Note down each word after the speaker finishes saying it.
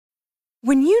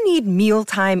When you need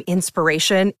mealtime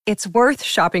inspiration, it's worth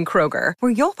shopping Kroger,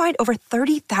 where you'll find over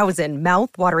 30,000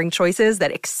 mouth-watering choices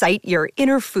that excite your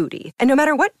inner foodie. And no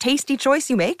matter what tasty choice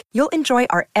you make, you'll enjoy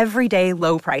our everyday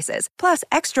low prices, plus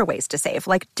extra ways to save,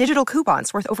 like digital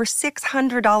coupons worth over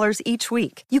 $600 each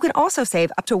week. You can also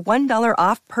save up to $1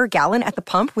 off per gallon at the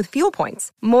pump with fuel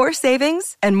points. More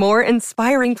savings and more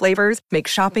inspiring flavors make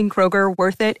shopping Kroger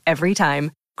worth it every time.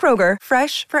 Kroger,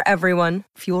 fresh for everyone.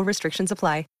 Fuel restrictions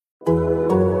apply.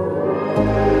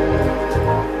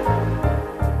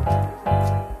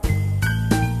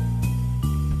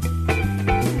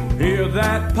 Hear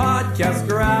that podcast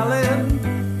growling,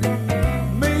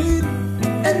 mean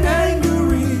and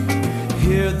angry.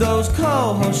 Hear those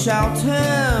co-hosts shouting.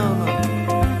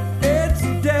 It's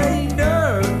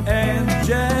Dana and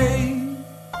Jay.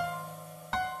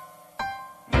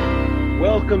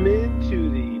 Welcome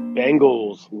into the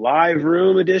Bengals live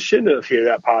room edition of Hear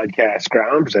That Podcast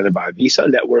Ground, presented by Visa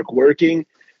Network, working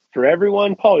for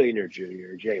everyone. Paul Dehner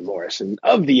Jr., Jay Morrison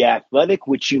of The Athletic,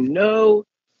 which you know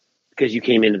because you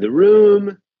came into the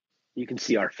room. You can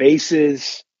see our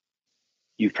faces.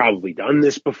 You've probably done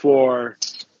this before.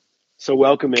 So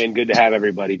welcome in. Good to have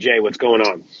everybody. Jay, what's going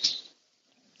on?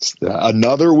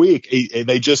 Another week.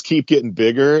 They just keep getting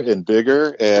bigger and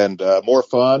bigger and more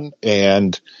fun.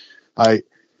 And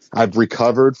I've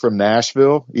recovered from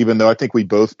Nashville, even though I think we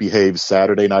both behaved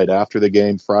Saturday night after the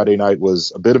game. Friday night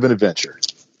was a bit of an adventure.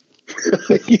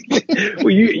 Well,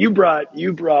 you brought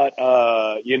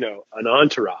an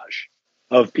entourage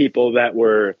of people that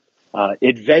were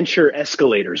adventure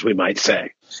escalators, we might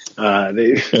say.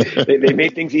 They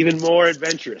made things even more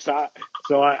adventurous.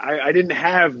 So I didn't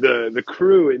have the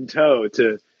crew in tow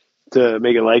to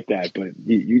make it like that, but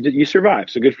you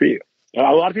survived. So good for you. A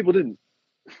lot of people didn't.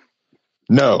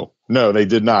 No, they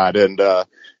did not. And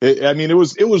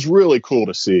it was really cool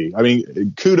to see. I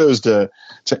mean, kudos to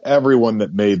everyone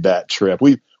that made that trip.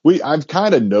 I've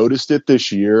kind of noticed it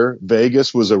this year.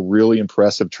 Vegas was a really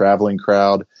impressive traveling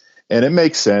crowd, and it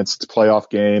makes sense. It's a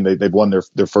playoff game. They've won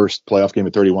their first playoff game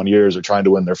in 31 years. They're trying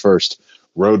to win their first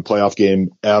road playoff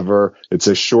game ever. It's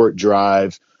a short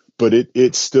drive, but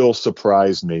it still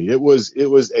surprised me. It was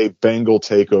a Bengal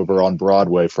takeover on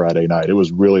Broadway Friday night. It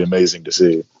was really amazing to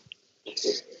see.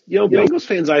 Bengals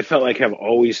fans, I felt like, have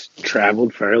always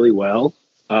traveled fairly well.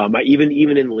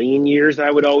 Even in lean years, I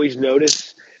would always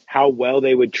notice how well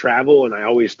they would travel, and I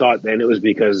always thought then it was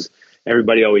because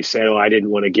everybody always said, "Oh, I didn't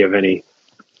want to give any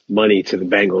money to the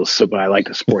Bengals, but I like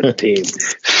to support the team,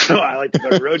 so I like to go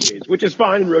to road games," which is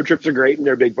fine. Road trips are great, and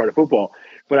they're a big part of football.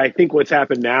 But I think what's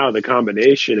happened now, the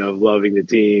combination of loving the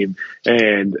team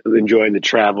and enjoying the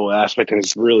travel aspect,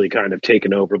 has really kind of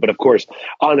taken over. But of course,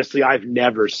 honestly, I've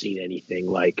never seen anything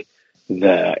like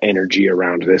the energy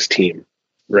around this team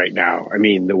right now. I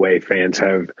mean, the way fans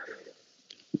have,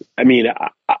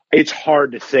 it's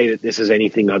hard to say that this is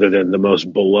anything other than the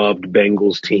most beloved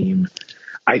Bengals team.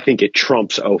 I think it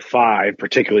trumps 05,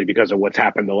 particularly because of what's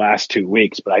happened the last 2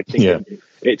 weeks. But I think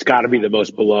it's got to be the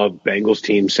most beloved Bengals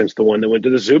team since the one that went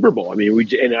to the Super Bowl. I mean,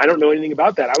 and I don't know anything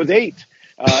about that. I was 8.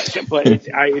 But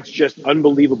it's just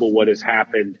unbelievable what has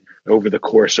happened over the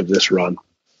course of this run.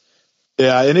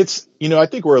 Yeah, and it's, I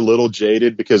think we're a little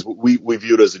jaded because we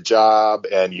view it as a job,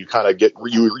 and you kind of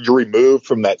you're removed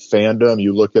from that fandom.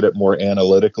 You look at it more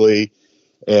analytically.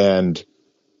 And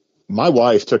my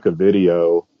wife took a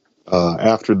video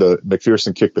after the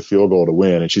McPherson kicked the field goal to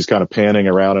win, and she's kind of panning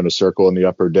around in a circle in the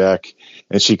upper deck.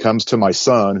 And she comes to my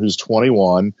son, who's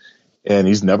 21, and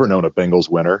he's never known a Bengals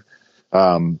winner.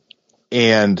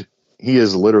 And he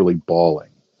is literally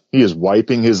bawling. He is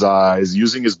wiping his eyes,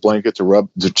 using his blanket to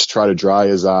try to dry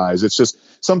his eyes. It's just,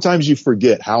 sometimes you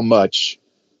forget how much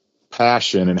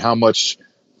passion and how much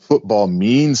football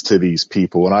means to these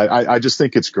people. And I just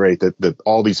think it's great that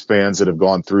all these fans that have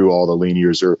gone through all the lean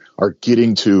years are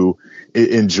getting to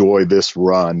enjoy this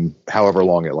run, however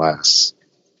long it lasts.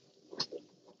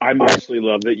 I mostly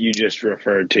love that you just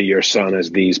referred to your son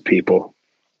as these people.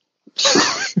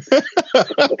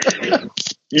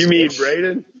 You mean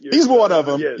Braden? He's one of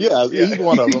them. Yeah, he's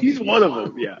one of them. He's one of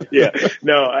them. Yeah.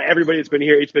 No, everybody that's been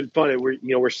here, it's been fun. And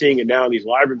we're seeing it now in these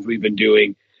live rooms we've been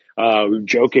doing.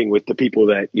 Joking with the people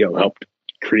that helped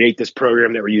create this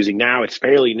program that we're using now. It's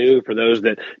fairly new for those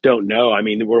that don't know. I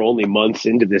mean, we're only months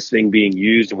into this thing being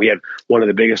used, and we had one of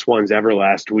the biggest ones ever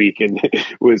last week. And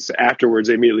it was afterwards,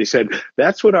 they immediately said,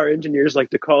 "That's what our engineers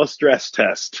like to call a stress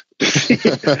test."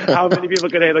 How many people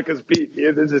can handle? Because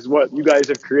this is what you guys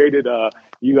have created.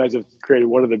 You guys have created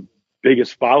one of the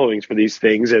biggest followings for these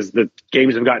things. As the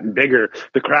games have gotten bigger,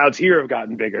 the crowds here have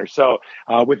gotten bigger. So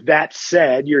with that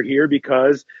said, you're here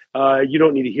because You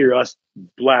don't need to hear us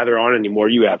blather on anymore.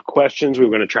 You have questions. We're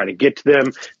going to try to get to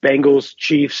them. Bengals,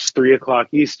 Chiefs, 3:00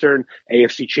 Eastern.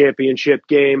 AFC Championship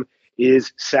game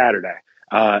is Saturday.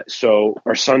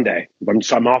 Or Sunday.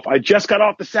 I'm off. I just got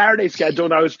off the Saturday schedule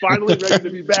and I was finally ready to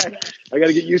be back. I got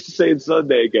to get used to saying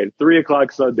Sunday again.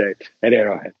 3:00 Sunday at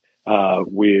Arrowhead.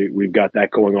 We've got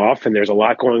that going off, and there's a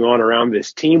lot going on around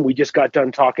this team. We just got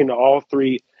done talking to all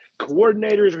three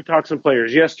coordinators. We talked to some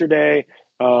players yesterday.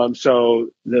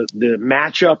 So the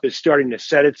matchup is starting to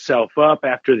set itself up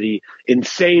after the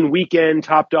insane weekend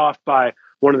topped off by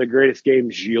one of the greatest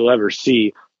games you'll ever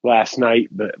see last night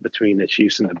between the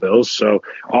Chiefs and the Bills. So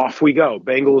off we go.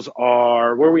 Bengals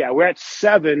are, where are we at? We're at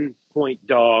 7-point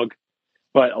dog,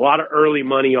 but a lot of early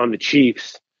money on the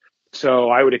Chiefs.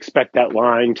 So I would expect that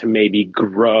line to maybe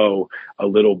grow a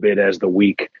little bit as the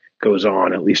week goes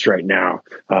on, at least right now,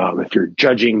 if you're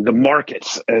judging the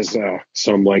markets, as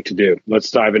some like to do.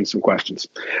 Let's dive into some questions.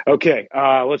 Okay,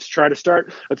 let's try to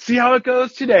start. Let's see how it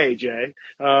goes today, Jay.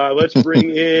 Let's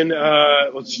bring in,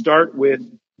 let's start with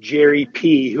Jerry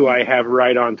P., who I have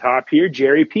right on top here.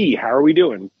 Jerry P., how are we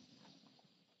doing?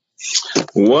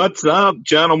 What's up,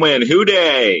 gentlemen?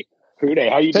 Hooday. Hooday,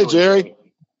 how you doing? Hey, Jerry.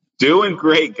 Doing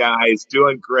great, guys.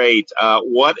 Doing great.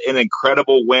 What an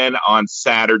incredible win on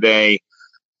Saturday.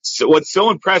 So what's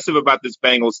so impressive about this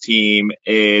Bengals team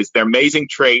is their amazing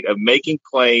trait of making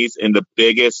plays in the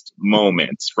biggest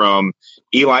moments, from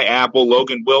Eli Apple,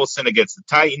 Logan Wilson against the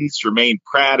Titans, Jermaine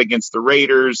Pratt against the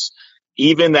Raiders.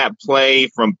 Even that play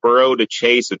from Burrow to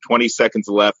Chase with 20 seconds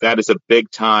left, that is a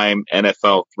big-time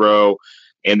NFL throw.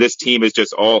 And this team is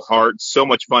just all heart, so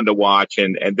much fun to watch.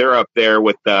 And they're up there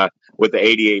with the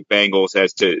 88 Bengals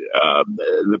as to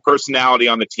the personality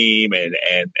on the team and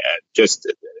just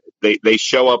they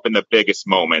show up in the biggest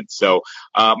moments. So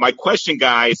my question,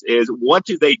 guys, is what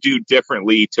do they do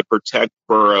differently to protect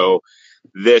Burrow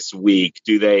this week?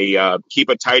 Do they keep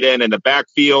a tight end in the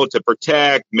backfield to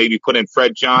protect, maybe put in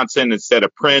Fred Johnson instead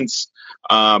of Prince?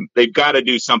 They've got to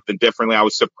do something differently. I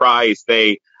was surprised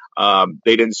they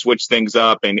didn't switch things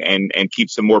up and keep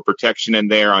some more protection in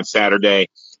there on Saturday.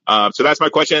 So that's my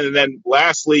question. And then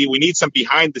lastly, we need some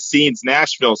behind the scenes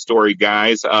Nashville story,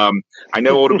 guys. I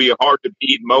know it'll be hard to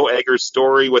beat Mo Egger's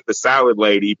story with the salad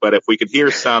lady, but if we could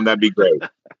hear some, that'd be great.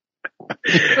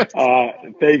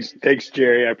 Thanks,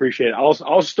 Jerry. I appreciate it.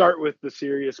 I'll start with the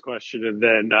serious question, and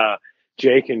then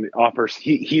Jay can offer.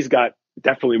 He's got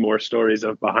definitely more stories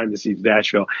of behind the scenes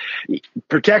Nashville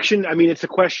protection. I mean, it's a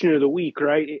question of the week,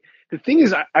 right? The thing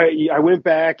is, I went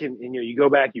back and you go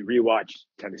back, you rewatch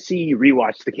Tennessee, you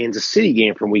rewatch the Kansas City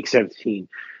game from Week 17.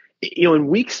 In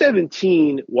Week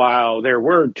 17, while there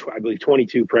were, I believe,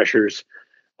 22 pressures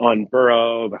on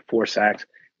Burrow, about 4 sacks,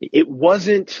 it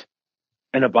wasn't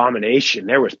an abomination.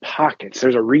 There was pockets.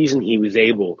 There's a reason he was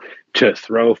able to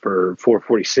throw for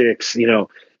 446.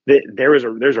 There's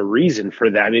a reason for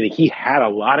that. I mean, he had a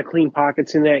lot of clean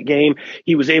pockets in that game.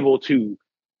 He was able to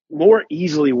more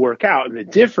easily work out. And the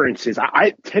difference is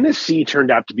Tennessee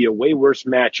turned out to be a way worse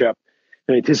matchup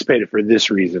than anticipated for this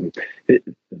reason.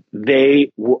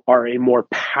 They are a more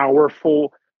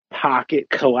powerful pocket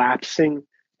collapsing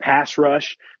pass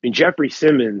rush. I mean, Jeffrey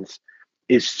Simmons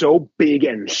is so big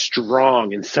and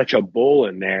strong and such a bull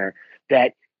in there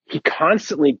that he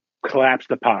constantly collapsed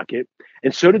the pocket.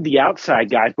 And so did the outside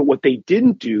guys. But what they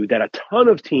didn't do that a ton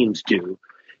of teams do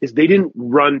is they didn't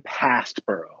run past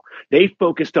Burrow. They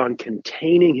focused on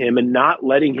containing him and not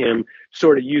letting him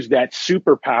sort of use that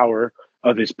superpower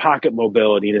of his pocket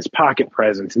mobility and his pocket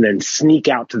presence and then sneak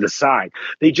out to the side.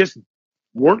 They just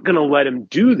weren't going to let him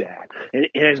do that. And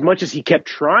as much as he kept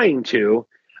trying to,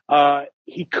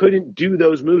 he couldn't do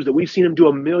those moves that we've seen him do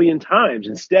a million times.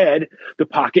 Instead, the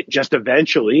pocket just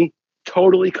eventually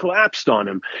totally collapsed on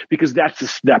him, because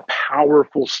that's that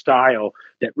powerful style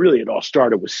that really it all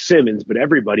started with Simmons, but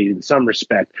everybody in some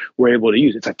respect were able to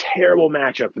use. It's a terrible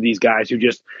matchup for these guys who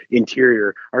just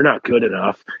interior are not good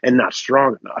enough and not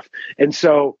strong enough. And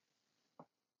so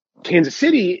Kansas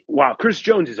City, while Chris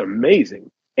Jones is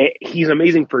amazing, he's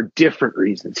amazing for different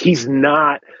reasons. He's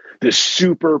not the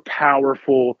super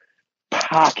powerful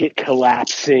pocket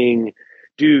collapsing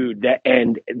dude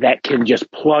that can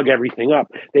just plug everything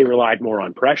up. They relied more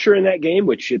on pressure in that game,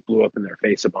 which it blew up in their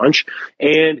face a bunch.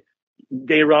 And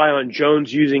they rely on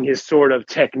Jones using his sort of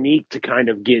technique to kind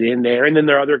of get in there. And then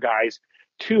there are other guys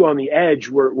too on the edge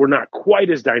were not quite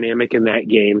as dynamic in that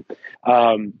game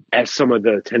as some of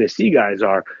the Tennessee guys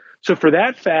are. So for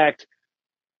that fact,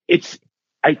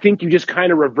 I think you just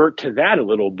kind of revert to that a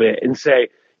little bit and say,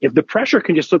 if the pressure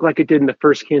can just look like it did in the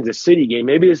first Kansas City game,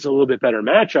 maybe it's a little bit better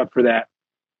matchup for that.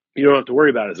 You don't have to worry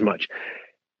about it as much.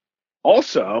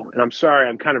 Also, and I'm sorry,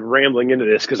 I'm kind of rambling into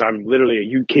this because I'm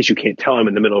literally, in case you can't tell, I'm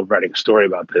in the middle of writing a story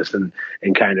about this and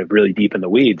kind of really deep in the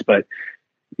weeds. But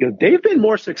they've been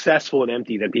more successful in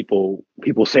empty than people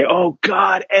say. Oh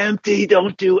God, empty!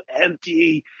 Don't do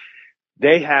empty.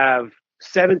 They have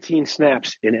 17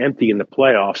 snaps in empty in the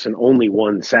playoffs and only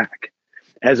 1 sack,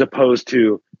 as opposed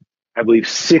to, I believe,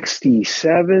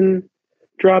 67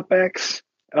 dropbacks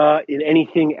in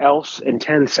anything else and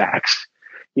 10 sacks.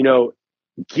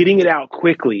 Getting it out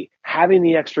quickly, having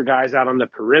the extra guys out on the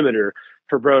perimeter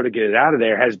for Bro to get it out of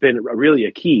there has been really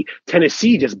a key.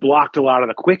 Tennessee just blocked a lot of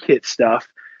the quick hit stuff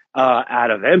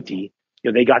out of empty.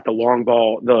 They got the long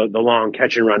ball, the long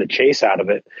catch and run and chase out of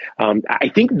it. I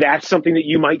think that's something that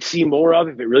you might see more of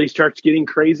if it really starts getting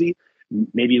crazy.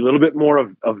 Maybe a little bit more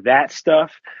of that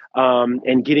stuff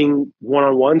and getting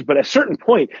one-on-ones. But at a certain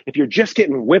point, if you're just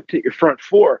getting whipped at your front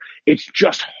four, it's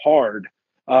just hard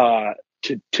to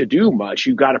do much.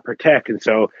 You got to protect. And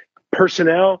so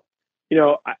personnel,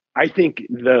 I think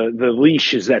the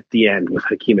leash is at the end with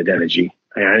Hakeem Adeniji.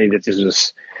 I think it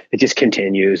just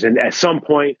continues. And at some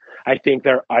point, I think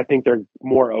they're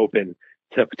more open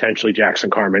to potentially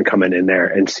Jackson Carman coming in there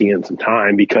and seeing some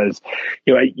time because,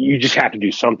 you just have to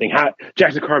do something.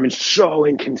 Jackson Carman's so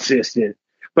inconsistent,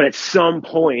 but at some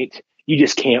point you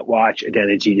just can't watch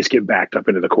Adeniji just get backed up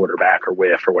into the quarterback or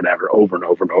whiff or whatever over and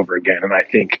over and over again. And I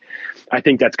think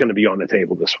that's going to be on the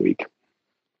table this week.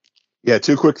 Yeah,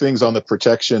 2 quick things on the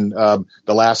protection. The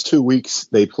last 2 weeks,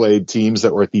 they played teams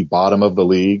that were at the bottom of the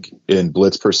league in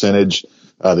blitz percentage.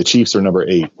 The Chiefs are number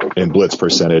 8 in blitz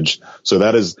percentage. So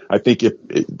that is, I think,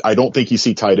 I don't think you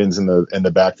see tight ends in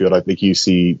the backfield. I think you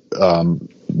see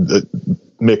the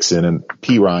Mixon and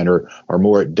Pirine are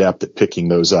more adept at picking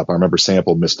those up. I remember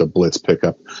Sample missed a blitz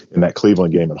pickup in that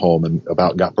Cleveland game at home and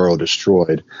about got Burrow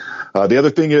destroyed. The other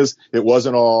thing is, it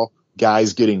wasn't all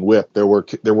guys getting whipped. There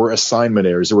were assignment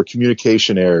errors. There were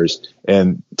communication errors.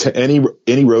 And to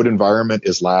any road environment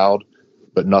is loud,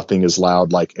 but nothing is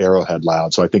loud like Arrowhead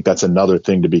loud. So I think that's another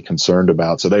thing to be concerned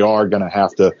about. So they are going to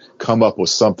have to come up with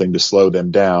something to slow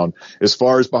them down. As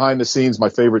far as behind the scenes, my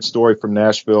favorite story from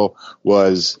Nashville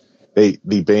was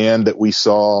the band that we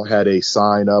saw had a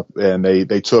sign up and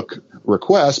they took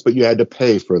requests, but you had to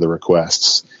pay for the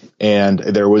requests. And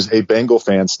there was a Bengal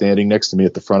fan standing next to me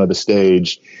at the front of the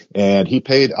stage, and he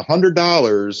paid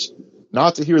 $100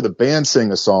 not to hear the band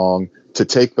sing a song, to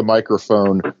take the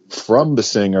microphone from the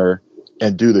singer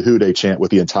and do the Who Dey chant with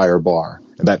the entire bar.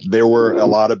 And that there were a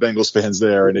lot of Bengals fans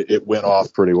there, and it went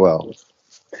off pretty well.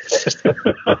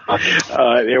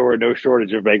 There were no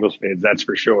shortage of Bengals fans, that's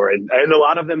for sure, and a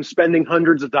lot of them spending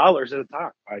hundreds of dollars at a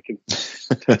time. I can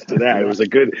attest to that. It was a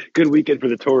good weekend for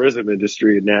the tourism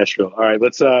industry in Nashville. All right,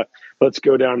 let's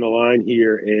go down the line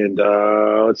here and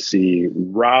let's see.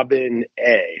 Robin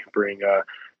A. Bring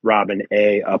Robin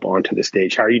A. up onto the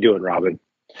stage. How are you doing, Robin?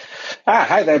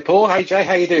 Hi there, Paul. Hey, Jay.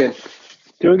 How you doing?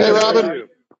 Doing good, hey, Robin.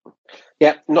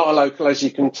 Yeah, not a local, as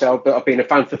you can tell, but I've been a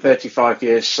fan for 35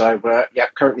 years. So,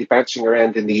 currently bouncing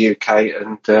around in the UK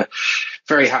and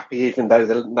very happy, even though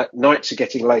the nights are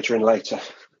getting later and later.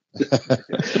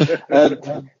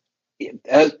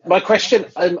 My question,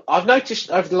 I've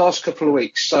noticed over the last couple of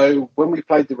weeks, so when we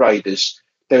played the Raiders,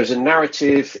 there was a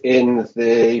narrative in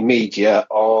the media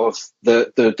of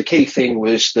the key thing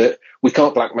was that we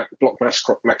can't block Max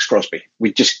Crosby.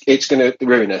 It's going to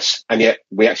ruin us. And yet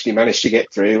we actually managed to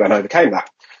get through and overcame that.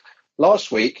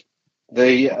 Last week,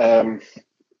 it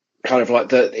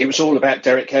was all about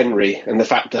Derrick Henry and the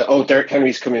fact that, Derrick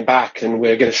Henry's coming back and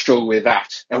we're going to struggle with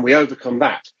that. And we overcome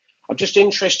that. I'm just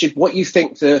interested what you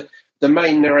think the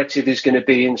main narrative is going to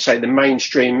be in, say, the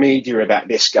mainstream media about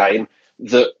this game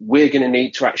that we're going to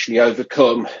need to actually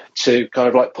overcome to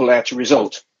pull out a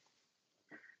result.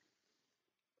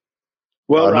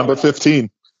 Well, number 15.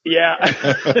 Yeah,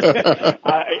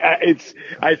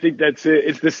 I think that's it.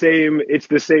 It's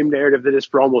the same narrative that is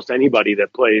for almost anybody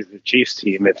that plays the Chiefs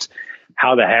team. It's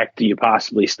how the heck do you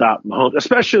possibly stop Mahomes?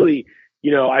 Especially,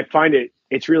 I find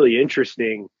it's really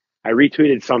interesting. I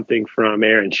retweeted something from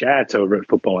Aaron Schatz over at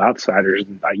Football Outsiders.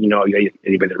 Anybody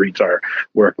that reads our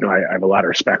work, I have a lot of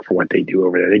respect for what they do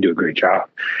over there. They do a great job.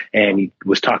 And he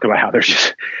was talking about how there's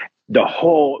just the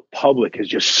whole public is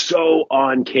just so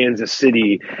on Kansas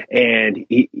City. And,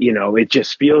 it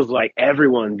just feels like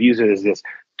everyone views it as this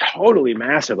totally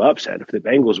massive upset if the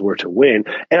Bengals were to win.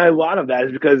 And a lot of that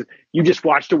is because you just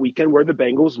watched a weekend where the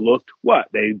Bengals looked what?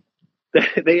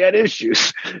 They had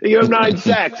issues. They have 9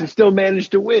 sacks and still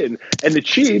managed to win. And the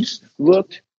Chiefs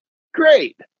looked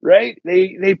great, right?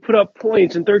 They put up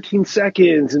points in 13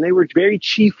 seconds, and they were very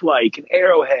Chief-like and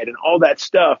Arrowhead and all that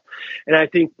stuff. And I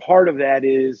think part of that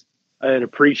is an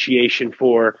appreciation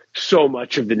for so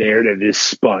much of the narrative is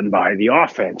spun by the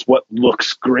offense, what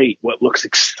looks great, what looks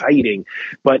exciting,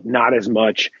 but not as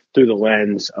much through the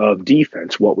lens of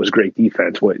defense. What was great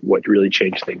defense? What really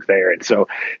changed things there? And so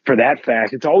for that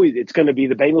fact, it's going to be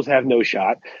the Bengals have no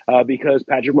shot because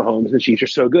Patrick Mahomes and the Chiefs are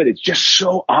so good. It's just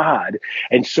so odd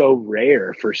and so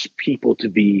rare for people to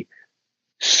be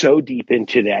so deep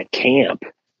into that camp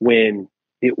when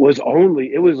it was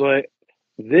like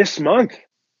this month.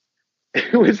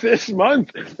 It was this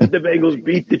month that the Bengals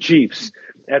beat the Chiefs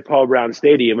at Paul Brown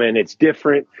Stadium, and it's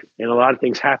different, and a lot of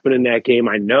things happen in that game,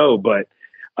 I know, but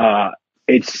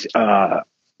it's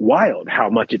wild how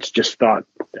much it's just thought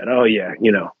that, oh, yeah,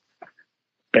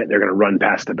 bet they're going to run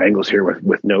past the Bengals here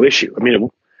with no issue. I mean,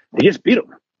 they just beat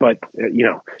them, but,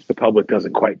 the public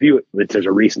doesn't quite view it. There's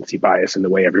a recency bias in the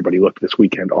way everybody looked this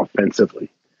weekend offensively.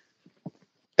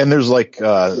 And there's like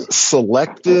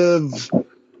selective,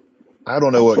 I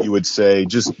don't know what you would say,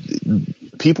 just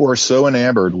people are so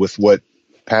enamored with what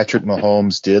Patrick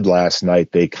Mahomes did last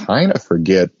night, they kind of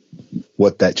forget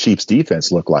what that Chiefs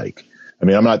defense looked like. I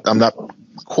mean, I'm not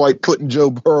quite putting Joe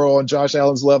Burrow on Josh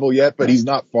Allen's level yet, but he's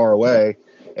not far away.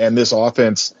 And this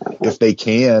offense, if they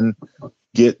can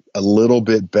get a little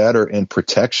bit better in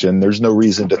protection, there's no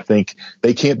reason to think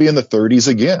they can't be in the 30s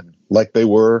again, like they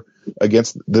were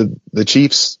against the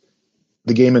Chiefs,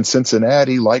 the game in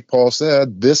Cincinnati, like Paul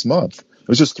said, this month. It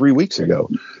was just 3 weeks ago.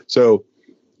 So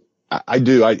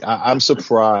I'm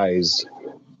surprised,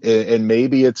 and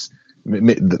maybe it's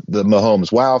the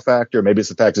Mahomes wow factor. Maybe it's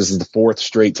the fact this is the fourth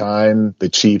straight time the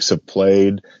Chiefs have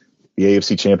played the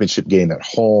AFC Championship game at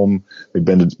home. They've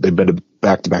been to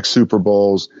back-to-back Super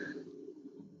Bowls.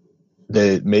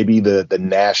 Maybe the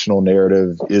national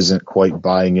narrative isn't quite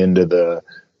buying into the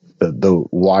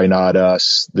why not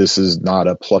us? This is not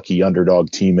a plucky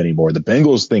underdog team anymore. The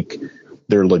Bengals think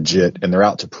they're legit and they're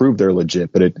out to prove they're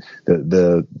legit, but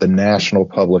the national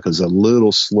public is a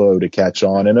little slow to catch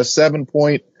on. And a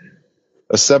 7-point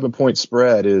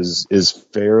spread is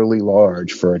fairly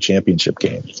large for a championship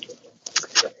game.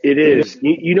 It is.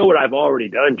 You know what I've already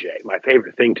done, Jay? My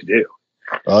favorite thing to do.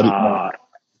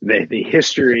 The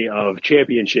history of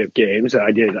championship games.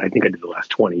 I think I did the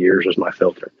last 20 years was my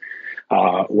filter.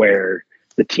 Where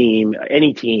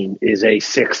any team is a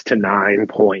 6 to 9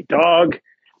 point dog,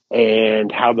 and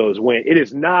how those win. It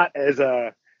is not as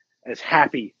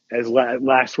happy as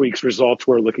last week's results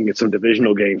were looking at some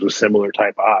divisional games with similar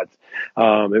type odds.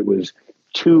 It was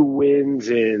 2 wins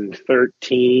in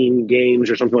 13 games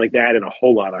or something like that, and a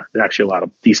lot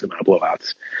of decent amount of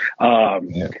blowouts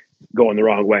going the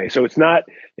wrong way. So it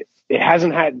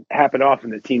hasn't happened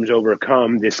often that teams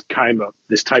overcome this type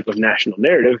of national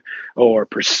narrative or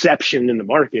perception in the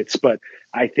markets. But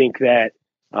I think that,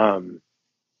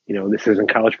 this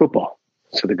isn't college football.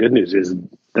 So the good news is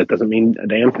that doesn't mean a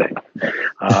damn thing. They're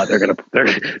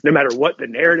no matter what the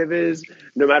narrative is,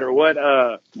 no matter what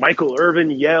Michael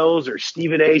Irvin yells or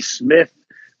Stephen A. Smith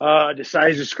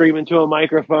decides to scream into a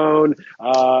microphone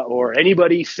or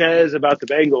anybody says about the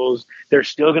Bengals, they're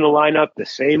still going to line up the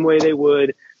same way they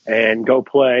would and go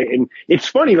play. And it's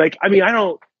funny,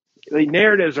 the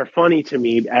narratives are funny to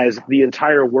me as the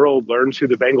entire world learns who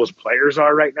the Bengals players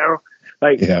are right now.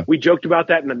 We joked about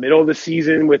that in the middle of the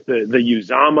season with the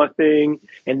Uzama thing.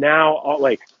 And now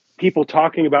people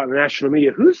talking about in the national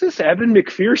media, who's this Evan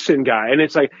McPherson guy? And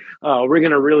it's like, oh, we're going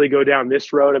to really go down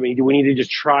this road. I mean, do we need to just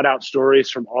trot out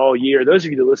stories from all year? Those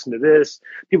of you that listen to this,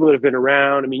 people that have been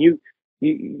around, I mean, you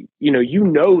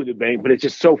the bank, but it's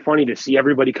just so funny to see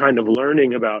everybody kind of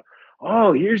learning about,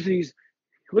 oh,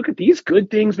 look at these good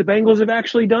things the Bengals have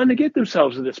actually done to get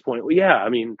themselves to this point. Well, yeah, I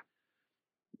mean,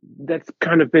 that's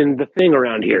kind of been the thing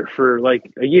around here for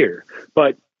like a year,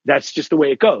 but that's just the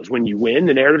way it goes. When you win,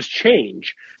 the narratives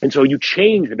change. And so you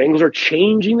change. The Bengals are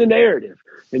changing the narrative.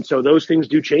 And so those things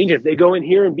do change. If they go in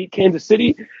here and beat Kansas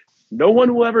City, no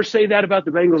one will ever say that about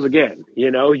the Bengals again.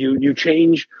 You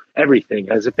change everything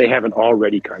as if they haven't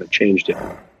already kind of changed it.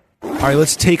 All right,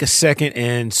 let's take a second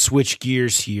and switch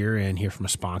gears here and hear from a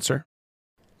sponsor.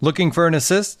 Looking for an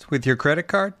assist with your credit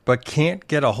card but can't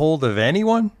get a hold of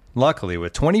anyone? Luckily,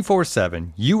 with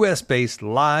 24/7 U.S.-based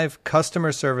live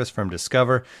customer service from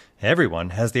Discover, everyone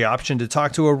has the option to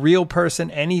talk to a real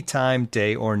person anytime,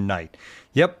 day or night.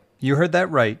 Yep, you heard that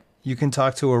right. You can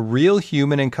talk to a real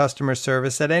human in customer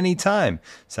service at any time.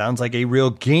 Sounds like a real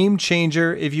game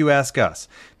changer if you ask us.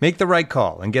 Make the right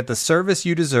call and get the service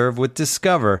you deserve with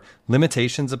Discover.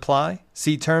 Limitations apply.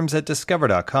 See terms at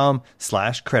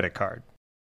discover.com/creditcard.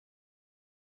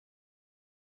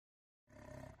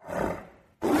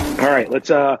 All right,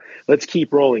 let's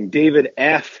keep rolling. David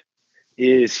F.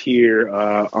 is here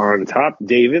on top.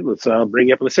 David, let's bring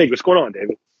you up on the stage. What's going on,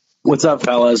 David? What's up,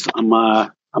 fellas?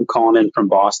 I'm calling in from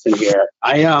Boston here.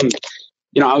 I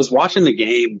was watching the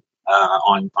game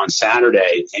on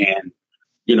Saturday, and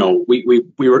we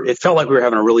were. It felt like we were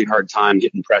having a really hard time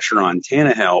getting pressure on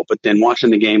Tannehill. But then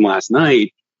watching the game last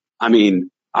night, I mean,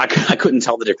 I couldn't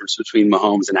tell the difference between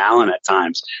Mahomes and Allen at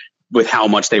times with how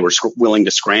much they were willing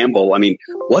to scramble. I mean,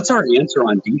 what's our answer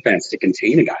on defense to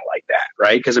contain a guy like that,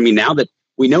 right? Because, I mean, now that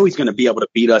we know he's going to be able to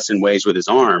beat us in ways with his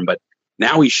arm, but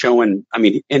now he's showing, I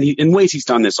mean, in ways he's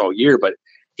done this all year, but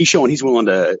he's showing he's willing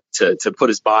to put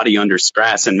his body under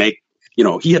stress and make,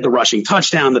 he had the rushing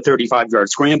touchdown, the 35-yard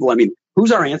scramble. I mean,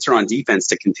 who's our answer on defense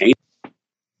to contain?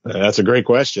 That's a great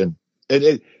question.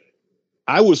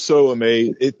 I was so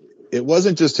amazed. It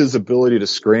wasn't just his ability to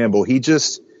scramble.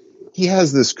 He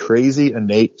has this crazy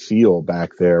innate feel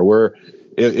back there where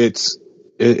there's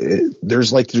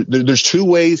two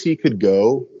ways he could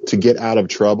go to get out of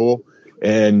trouble,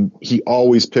 and he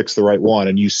always picks the right one.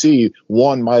 And you see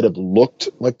one might have looked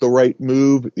like the right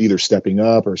move, either stepping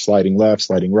up or sliding left,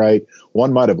 sliding right.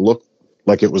 One might have looked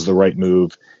like it was the right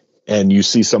move, and you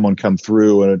see someone come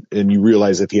through and you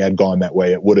realize if he had gone that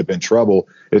way, it would have been trouble.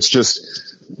 It's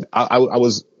just, I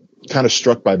was kind of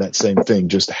struck by that same thing,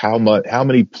 just how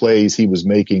many plays he was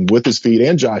making with his feet,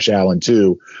 and Josh Allen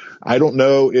too. I don't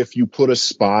know if you put a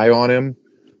spy on him,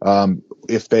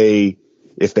 if they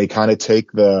kind of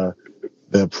take the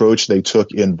approach they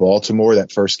took in Baltimore,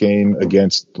 that first game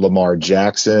against Lamar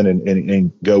Jackson,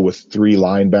 and go with three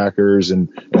linebackers and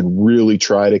really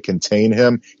try to contain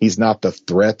him. He's not the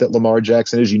threat that Lamar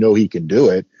Jackson is. He can do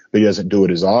it, but he doesn't do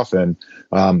it as often.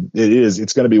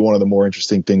 It's going to be one of the more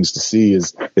interesting things to see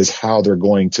is how they're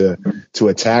going to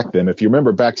attack them. If you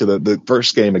remember back to the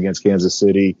first game against Kansas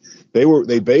City,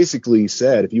 they basically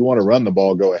said, if you want to run the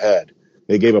ball, go ahead.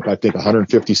 They gave up, I think,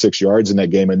 156 yards in that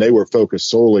game, and they were focused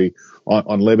solely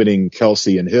on limiting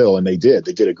Kelsey and Hill, and they did.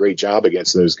 They did a great job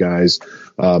against those guys.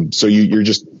 So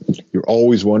you're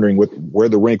always wondering where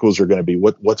the wrinkles are going to be,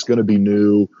 what's going to be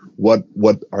new, what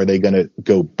are they going to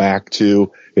go back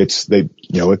to? It's a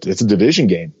division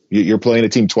game. You're playing a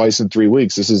team twice in 3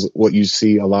 weeks. This is what you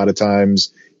see a lot of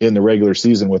times in the regular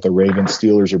season with the Ravens,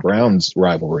 Steelers, or Browns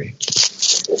rivalry.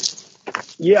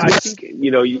 Yeah, I think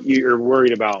you're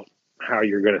worried about how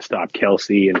you're going to stop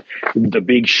Kelsey, and the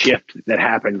big shift that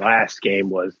happened last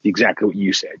game was exactly what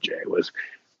you said, Jay. Was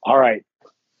all right,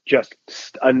 just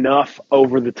enough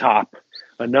over the top,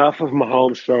 enough of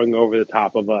Mahomes throwing over the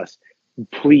top of us.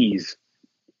 Please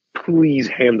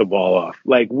hand the ball off.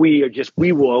 Like we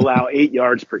will allow 8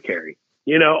 yards per carry.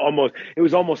 It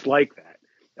was almost like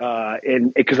that.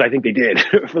 And because I think they did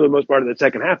for the most part of the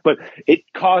second half, but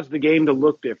it caused the game to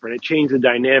look different. It changed the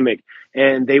dynamic,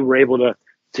 and they were able to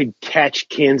catch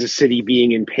Kansas City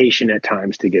being impatient at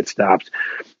times to get stops.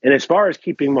 And as far as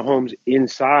keeping Mahomes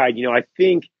inside, I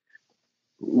think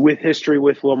with history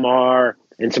with Lamar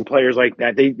and some players like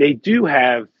that, they do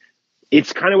have,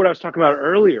 it's kind of what I was talking about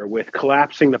earlier with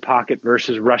collapsing the pocket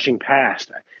versus rushing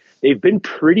past. They've been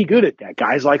pretty good at that.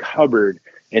 Guys like Hubbard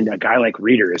and a guy like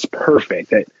Reeder is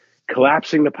perfect at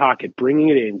collapsing the pocket, bringing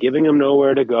it in, giving them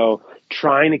nowhere to go,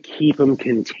 trying to keep them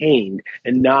contained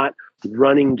and not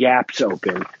running gaps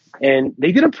open. And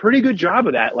they did a pretty good job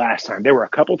of that last time. There were a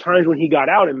couple times when he got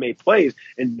out and made plays,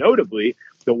 and notably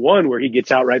the one where he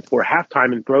gets out right before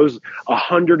halftime and throws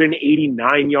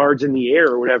 189 yards in the air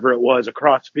or whatever it was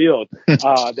across field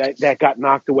that got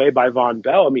knocked away by Von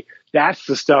Bell. I mean, that's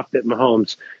the stuff that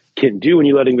Mahomes can do when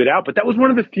you let him get out. But that was one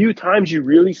of the few times you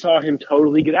really saw him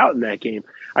totally get out in that game.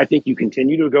 I think you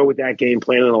continue to go with that game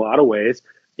plan in a lot of ways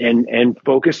and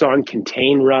focus on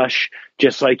contain rush,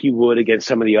 just like you would against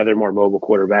some of the other more mobile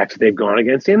quarterbacks they've gone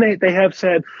against. And they have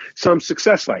had some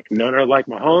success. Like none are like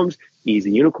Mahomes. He's a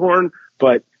unicorn,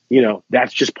 but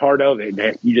that's just part of it,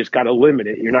 man. You just got to limit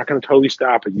it. You're not going to totally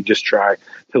stop it. You just try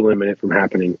to limit it from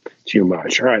happening too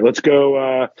much. All right, let's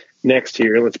go next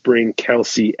here. Let's bring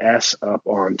Kelsey S. up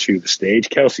onto the stage.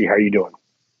 Kelsey, how are you doing?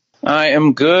 I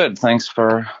am good. Thanks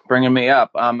for bringing me up.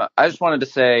 I just wanted to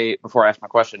say before I ask my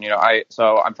question,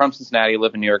 I'm from Cincinnati,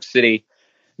 live in New York City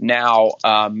now.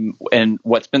 And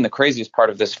what's been the craziest part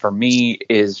of this for me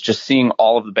is just seeing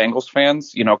all of the Bengals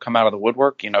fans, come out of the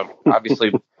woodwork.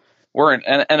 Obviously we're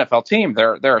an NFL team.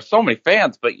 There are so many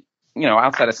fans, but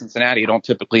outside of Cincinnati, you don't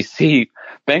typically see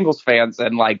Bengals fans.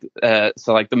 And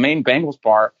the main Bengals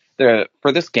bar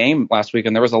for this game last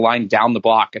weekend, there was a line down the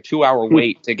block, a 2-hour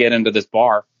wait to get into this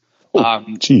bar.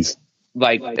 Jeez.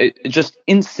 Just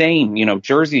insane,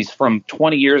 jerseys from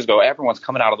 20 years ago, everyone's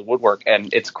coming out of the woodwork,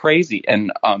 and it's crazy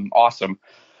and awesome.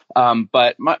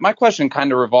 But my question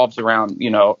kind of revolves around,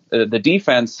 the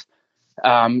defense.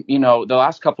 the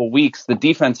last couple of weeks, the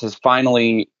defense has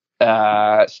finally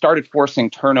started forcing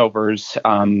turnovers.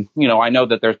 I know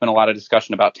that there's been a lot of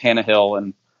discussion about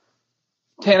Tannehill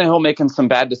making some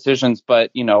bad decisions,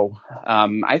 but,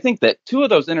 I think that two of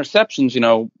those interceptions,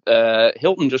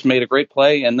 Hilton just made a great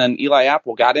play, and then Eli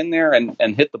Apple got in there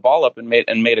and hit the ball up and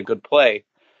made a good play.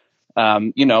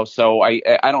 So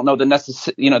I don't know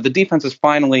the defense is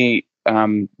finally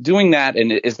doing that.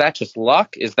 And is that just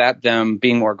luck? Is that them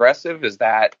being more aggressive? Is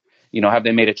that, have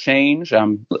they made a change?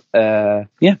 That's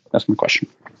my question.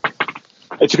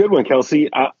 It's a good one, Kelsey.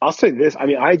 I'll say this. I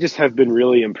mean, I just have been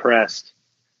really impressed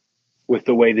with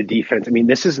the way the defense,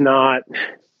 this is not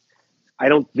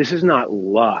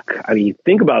luck. I mean,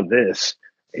 think about this.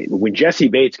 When Jesse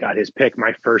Bates got his pick,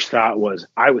 my first thought was,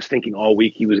 I was thinking all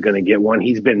week he was going to get one.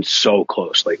 He's been so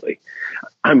close lately.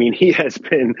 I mean, he has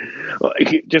been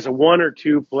just one or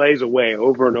two plays away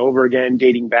over and over again,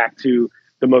 dating back to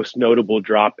the most notable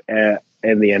drop at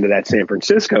the end of that San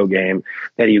Francisco game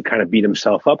that he kind of beat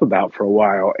himself up about for a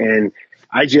while. And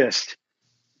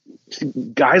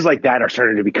guys like that are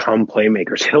starting to become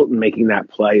playmakers. Hilton making that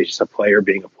play is just a player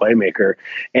being a playmaker.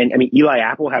 And Eli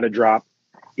Apple had a drop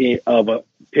of a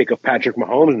pick of Patrick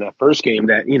Mahomes in that first game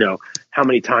that, how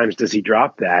many times does he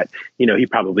drop that? He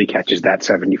probably catches that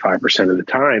 75% of the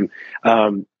time.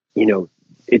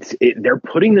 They're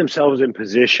putting themselves in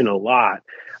position a lot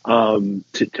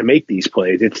to make these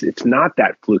plays. It's not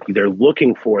that fluky. They're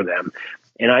looking for them.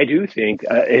 And I do think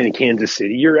in Kansas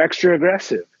City, you're extra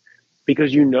aggressive,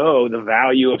 because the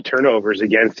value of turnovers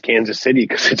against Kansas City,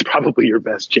 because it's probably your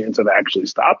best chance of actually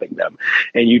stopping them.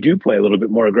 And you do play a little bit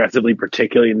more aggressively,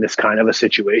 particularly in this kind of a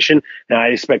situation. And I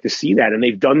expect to see that. And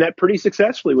they've done that pretty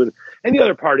successfully and the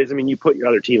other part is, you put your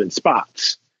other team in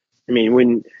spots.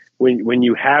 When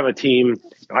you have a team,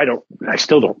 I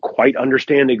still don't quite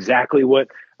understand exactly what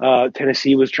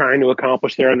Tennessee was trying to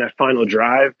accomplish there on that final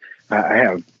drive. I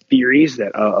have theories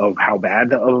of how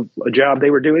bad of a job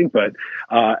they were doing, but,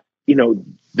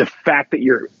 the fact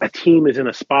that a team is in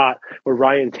a spot where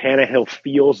Ryan Tannehill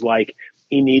feels like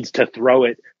he needs to throw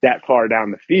it that far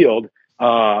down the field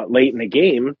late in the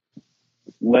game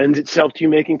lends itself to you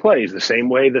making plays. The same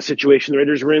way the situation the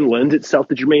Raiders were in lends itself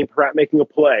to Jermaine Pratt making a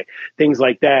play, things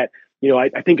like that.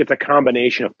 I think it's a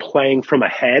combination of playing from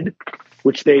ahead,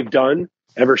 which they've done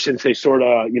ever since they sort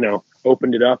of,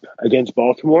 opened it up against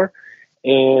Baltimore,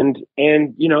 and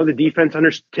the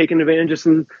defense taking advantage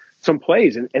of some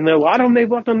plays, and a lot of them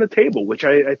they've left on the table, which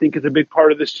I think is a big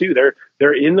part of this too.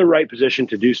 They're in the right position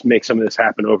to make some of this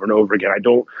happen over and over again. I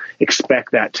don't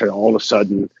expect that to all of a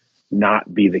sudden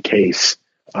not be the case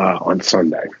on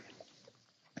Sunday.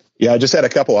 Yeah, I just had a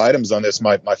couple items on this.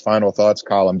 My final thoughts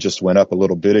column just went up a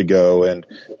little bit ago, and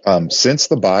since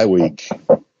the bye week,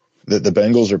 the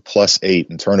Bengals are +8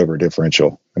 in turnover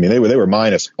differential. They were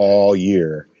minus all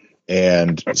year.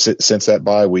 And since that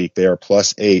bye week, they are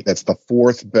 +8. That's the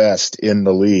fourth best in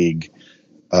the league.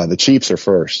 The Chiefs are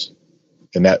first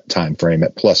in that time frame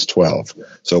at +12.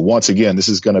 So once again, this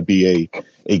is going to be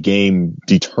a game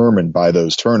determined by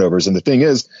those turnovers. And the thing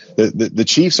is, the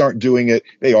Chiefs aren't doing it.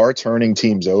 They are turning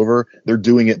teams over. They're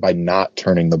doing it by not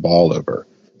turning the ball over.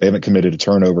 They haven't committed a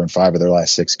turnover in 5 of their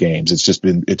last 6 games. It's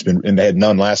been, and they had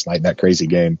none last night in that crazy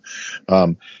game.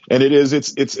 And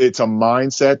it's a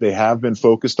mindset. They have been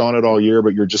focused on it all year,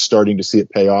 but you're just starting to see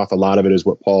it pay off. A lot of it is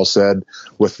what Paul said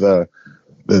with the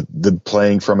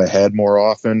playing from ahead more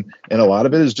often. And a lot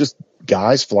of it is just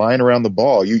guys flying around the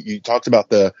ball. You talked about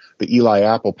the Eli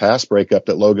Apple pass breakup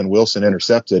that Logan Wilson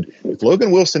intercepted. If Logan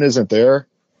Wilson isn't there,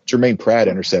 Jermaine Pratt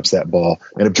intercepts that ball.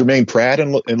 And if Jermaine Pratt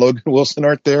and Logan Wilson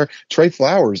aren't there, Trey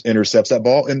Flowers intercepts that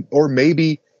ball, or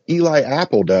maybe Eli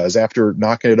Apple does after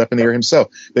knocking it up in the air himself.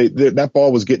 That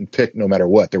ball was getting picked no matter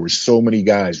what. There were so many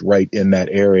guys right in that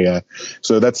area.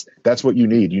 So that's what you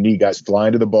need. You need guys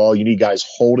flying to the ball. You need guys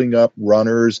holding up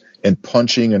runners and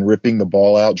punching and ripping the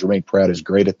ball out. Jermaine Pratt is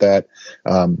great at that.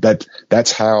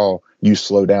 That's how you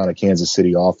slow down a Kansas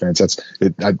City offense.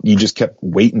 You just kept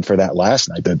waiting for that last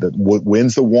night.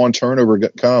 When's the one turnover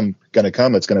going to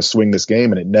come that's going to swing this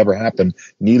game? And it never happened.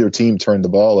 Neither team turned the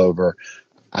ball over.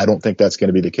 I don't think that's going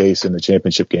to be the case in the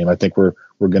championship game. I think we're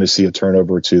going to see a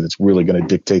turnover or two that's really going to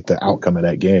dictate the outcome of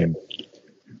that game.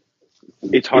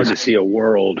 It's hard to see a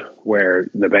world where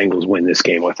the Bengals win this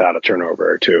game without a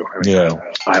turnover or two.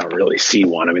 I don't really see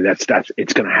one. That's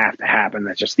it's going to have to happen.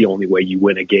 That's just the only way you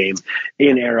win a game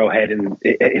in Arrowhead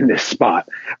in this spot.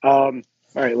 All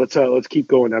right, let's keep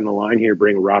going down the line here.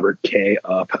 Bring Robert K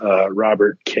up.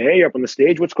 Robert K up on the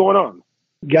stage. What's going on?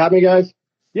 Got me, guys?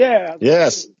 Yeah.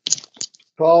 Yes.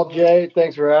 Paul, Jay,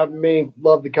 thanks for having me.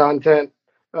 Love the content.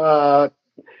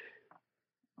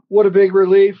 What a big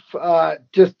relief.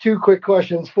 Just two quick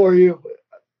questions for you.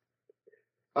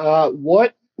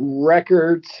 What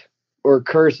records or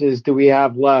curses do we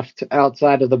have left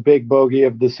outside of the big bogey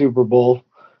of the Super Bowl?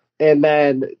 And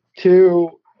then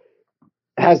two,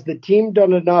 has the team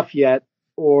done enough yet,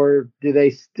 or do they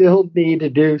still need to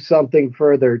do something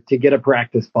further to get a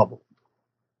practice bubble?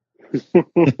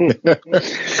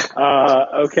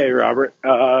 Okay, Robert.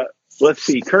 Let's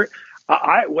see. Kurt,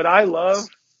 what I love,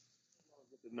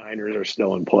 the Niners are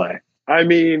still in play. I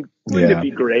mean, wouldn't it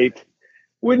be great?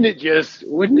 Wouldn't it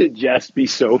just be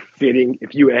so fitting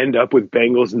if you end up with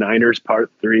Bengals Niners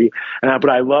Part 3? But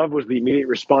I love was the immediate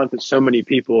response that so many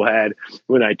people had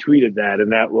when I tweeted that,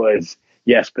 and that was,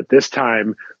 yes, but this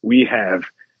time we have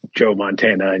Joe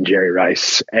Montana and Jerry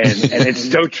Rice, and it's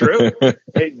so true.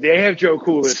 They have Joe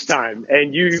Cool this time,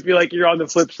 and you feel like you're on the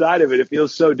flip side of it. It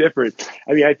feels so different.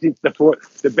 I mean, I think the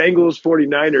Bengals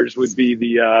 49ers would be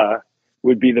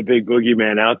the big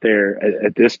boogeyman out there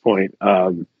at this point.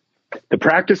 The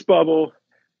practice bubble,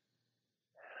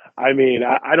 I mean,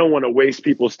 I don't want to waste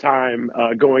people's time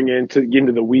going into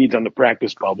the weeds on the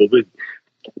practice bubble, but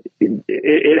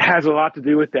it has a lot to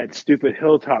do with that stupid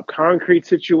Hilltop Concrete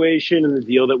situation and the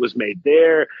deal that was made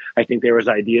there. I think there was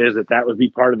ideas that would be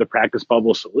part of the practice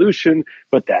bubble solution,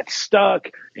 but that stuck,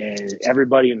 and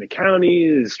everybody in the county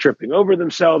is tripping over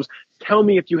themselves. Tell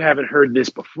me if you haven't heard this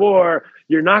before.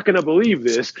 You're not going to believe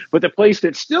this, but the place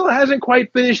that still hasn't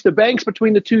quite finished the banks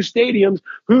between the two stadiums,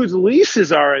 whose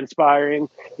leases are expiring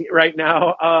right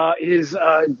now, is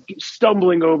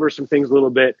stumbling over some things a little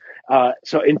bit.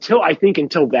 So until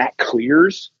that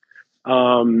clears,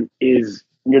 you're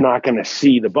not going to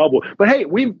see the bubble. But hey,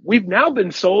 we've now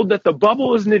been sold that the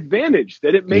bubble is an advantage,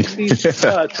 that it makes these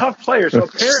tough players. So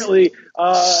apparently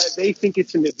they think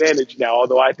it's an advantage now.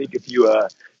 Although I think if you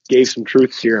gave some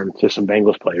truth serum to some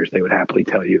Bengals players, they would happily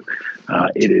tell you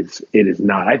it is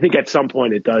not. I think at some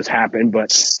point it does happen,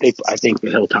 but I think the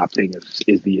Hilltop thing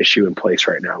is the issue in place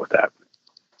right now with that.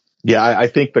 Yeah, I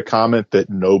think the comment that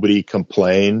nobody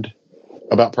complained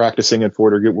about practicing in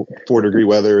 4-degree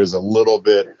weather is a little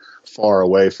bit far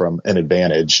away from an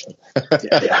advantage.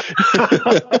 Yeah.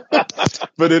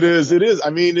 But it is. I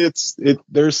mean,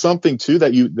 there's something to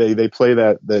that. They play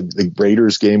that the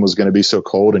Raiders game was going to be so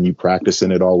cold and you practice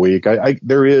in it all week.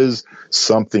 There is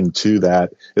something to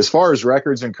that. As far as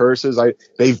records and curses,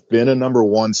 they've been a number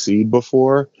 1 seed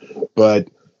before, but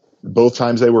both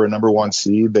times they were a number 1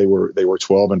 seed, they were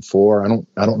 12-4.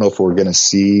 I don't know if we're going to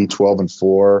see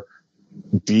 12-4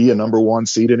 be a number 1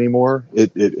 seed anymore.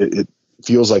 It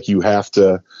feels like you have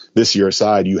to, this year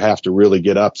aside, you have to really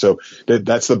get up. So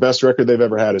that's the best record they've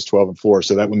ever had is 12-4.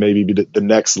 So that would maybe be the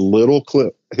next little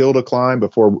hill to climb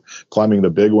before climbing the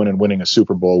big one and winning a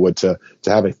Super Bowl would to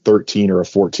have a 13 or a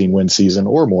 14 win season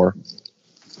or more.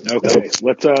 Okay,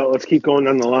 let's keep going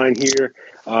down the line here.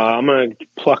 I'm going to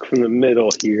pluck from the middle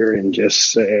here and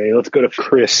just say, let's go to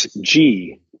Chris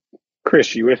G.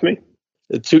 Chris, you with me?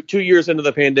 2 years into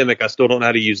the pandemic, I still don't know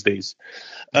how to use these.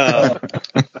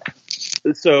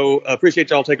 So appreciate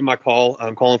y'all taking my call.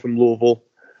 I'm calling from Louisville.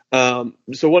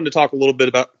 So wanted to talk a little bit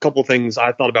about a couple of things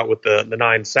I thought about with the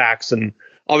 9 sacks. And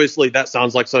obviously that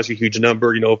sounds like such a huge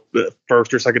number,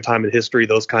 first or second time in history,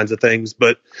 those kinds of things.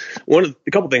 But a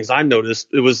couple of things I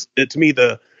noticed, to me,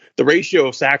 the ratio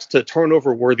of sacks to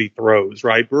turnover worthy throws,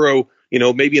 right? Burrow,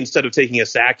 maybe instead of taking a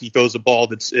sack, he throws a ball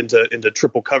that's into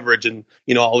triple coverage, and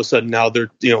all of a sudden now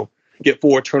they're get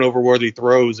 4 turnover worthy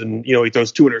throws, and he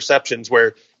throws 2 interceptions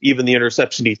where even the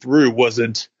interception he threw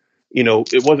wasn't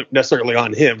necessarily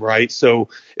on him, right? So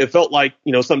it felt like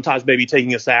sometimes maybe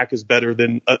taking a sack is better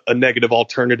than a negative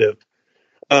alternative.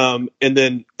 And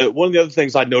then one of the other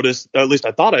things I noticed, or at least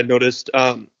I thought I noticed,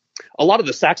 a lot of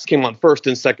the sacks came on first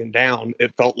and second down.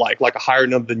 It felt like a higher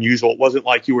number than usual. It wasn't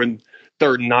like you were in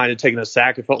 3rd and 9 and taking a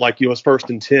sack. It felt like it was 1st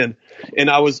and 10. And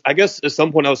I guess at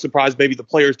some point I was surprised maybe the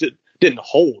players didn't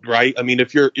hold, right? I mean,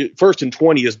 if you're 1st and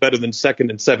 20 is better than 2nd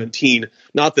and 17.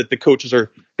 Not that the coaches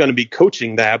are going to be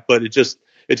coaching that, but it just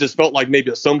felt like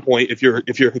maybe at some point if you're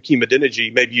Hakeem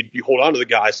Adeniji, maybe you hold on to the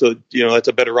guy. So that's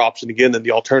a better option again than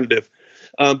the alternative.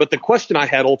 But the question I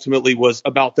had ultimately was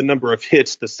about the number of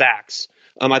hits, the sacks.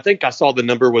 I think I saw the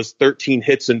number was 13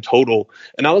 hits in total.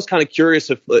 And I was kind of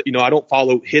curious if, I don't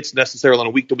follow hits necessarily on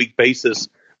a week-to-week basis,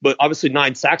 but obviously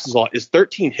 9 sacks is a lot. Is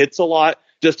 13 hits a lot,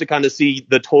 just to kind of see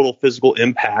the total physical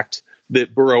impact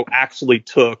that Burrow actually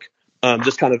took,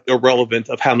 just kind of irrelevant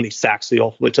of how many sacks he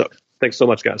ultimately took? Thanks so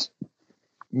much, guys.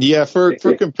 Yeah, for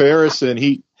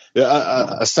comparison,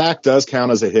 a sack does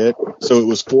count as a hit, so it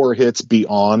was 4 hits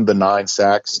beyond the 9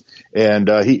 sacks, and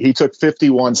he took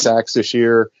 51 sacks this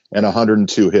year and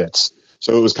 102 hits.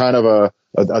 So it was kind of a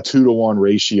 2-to-1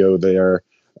 ratio there.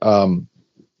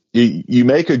 You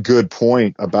make a good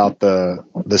point about the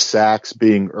sacks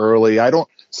being early.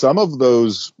 Some of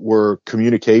those were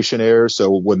communication errors.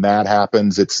 So when that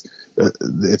happens,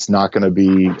 it's not going to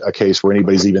be a case where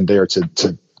anybody's even there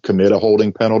to commit a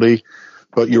holding penalty.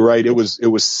 But you're right. It was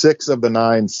 6 of the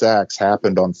 9 sacks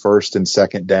happened on first and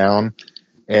second down,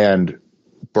 and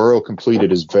Burrow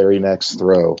completed his very next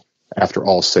throw after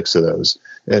all 6 of those.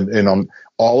 And on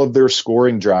all of their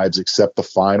scoring drives except the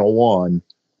final one,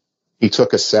 he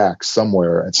took a sack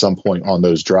somewhere at some point on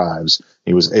those drives.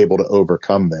 He was able to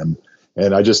overcome them.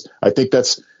 And I think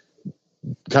that's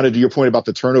kind of to your point about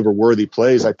the turnover worthy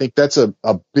plays. I think that's a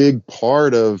big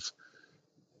part of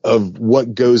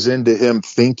what goes into him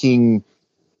thinking,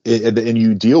 and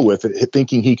you deal with it,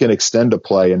 thinking he can extend a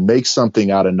play and make something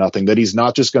out of nothing, that he's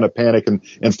not just going to panic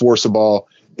and force a ball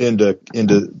into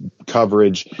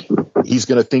coverage. He's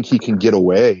going to think he can get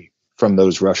away from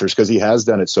those rushers because he has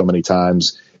done it so many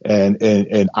times,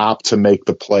 and opt to make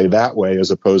the play that way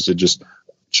as opposed to just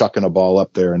chucking a ball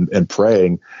up there and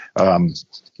praying. 9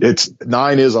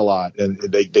 is a lot, and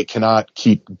they cannot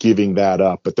keep giving that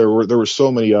up. But there were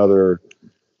so many other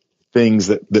things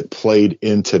that played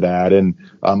into that. And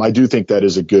I do think that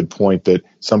is a good point, that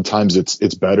sometimes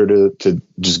it's better to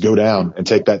just go down and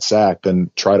take that sack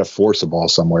than try to force a ball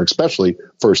somewhere, especially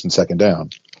first and second down.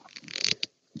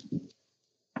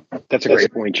 That's a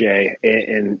great point, Jay.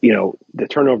 And the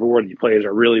turnover worthy plays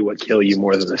are really what kill you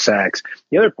more than the sacks.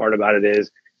 The other part about it is,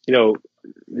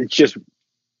 it's just,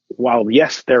 while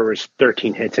yes, there was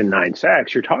 13 hits and 9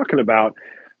 sacks, you're talking about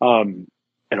an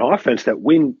offense that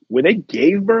when they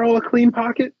gave Burrow a clean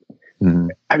pocket,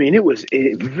 I mean, it was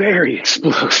very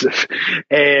explosive,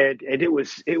 and it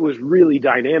was really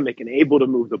dynamic and able to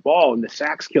move the ball, and the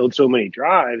sacks killed so many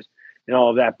drives and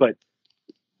all of that. But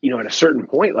at a certain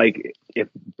point, like, if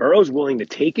Burrow's willing to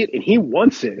take it and he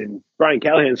wants it, and Brian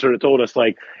Callahan sort of told us,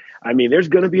 like, I mean, there's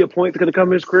going to be a point that's going to come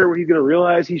in his career where he's going to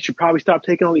realize he should probably stop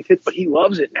taking all these hits, but he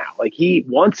loves it now. Like, he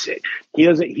wants it. He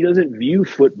doesn't view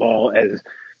football as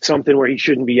something where he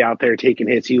shouldn't be out there taking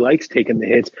hits. He likes taking the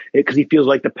hits because he feels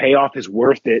like the payoff is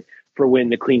worth it for when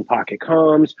the clean pocket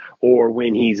comes or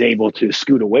when he's able to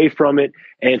scoot away from it.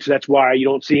 And so that's why you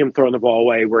don't see him throwing the ball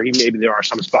away where maybe there are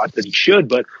some spots that he should,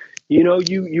 but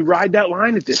you ride that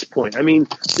line at this point. I mean,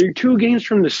 they're 2 games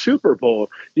from the Super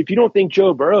Bowl. If you don't think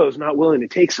Joe Burrow is not willing to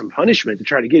take some punishment to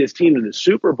try to get his team to the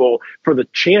Super Bowl for the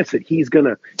chance that he's going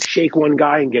to shake one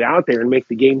guy and get out there and make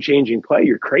the game-changing play,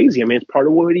 you're crazy. I mean, it's part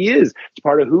of what he is. It's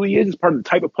part of who he is. It's part of the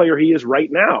type of player he is right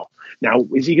now. Now,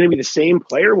 is he going to be the same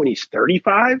player when he's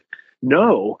 35?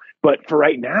 No. But for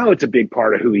right now, it's a big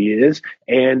part of who he is.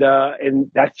 And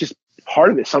that's just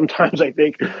part of it. Sometimes I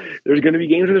think there's going to be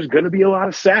games where there's going to be a lot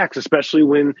of sacks, especially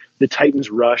when the Titans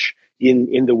rush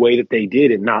in the way that they did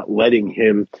and not letting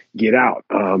him get out.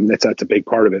 That's a big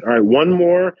part of it. All right, one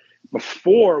more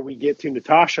before we get to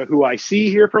Natasha, who I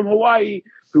see here from Hawaii,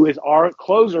 who is our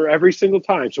closer every single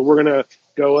time. So we're going to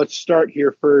go. Let's start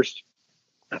here first.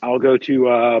 I'll go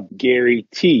to Gary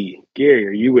T. Gary,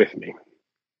 are you with me?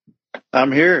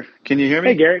 I'm here. Can you hear me?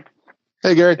 Hey, Gary.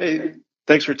 Hey, Gary. Hey.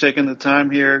 Thanks for taking the time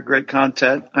here. Great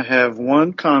content. I have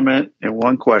one comment and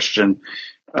one question.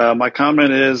 My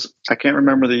comment is, I can't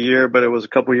remember the year, but it was a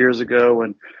couple years ago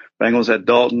when Bengals had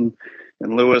Dalton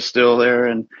and Lewis still there,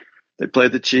 and they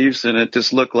played the Chiefs, and it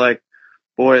just looked like,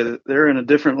 boy, they're in a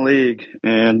different league.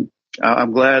 And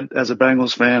I'm glad, as a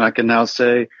Bengals fan, I can now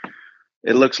say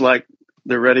it looks like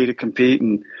they're ready to compete.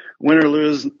 And win or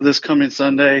lose this coming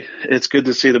Sunday, it's good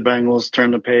to see the Bengals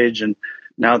turn the page, and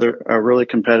now they're a really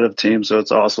competitive team, so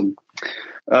it's awesome.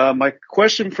 My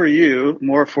question for you,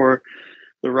 more for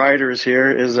the writers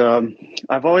here, is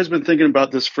I've always been thinking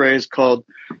about this phrase called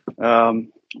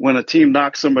when a team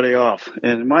knocks somebody off.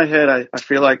 And in my head, I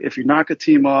feel like if you knock a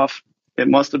team off, it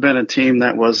must have been a team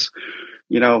that was,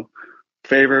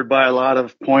 favored by a lot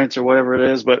of points or whatever it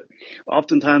is. But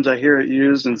oftentimes I hear it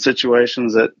used in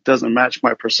situations that doesn't match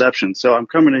my perception. So I'm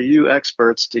coming to you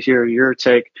experts to hear your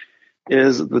take.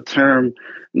 Is the term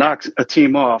knocks a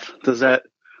team off, does that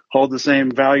hold the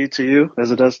same value to you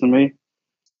as it does to me?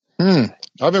 I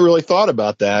haven't really thought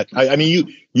about that. I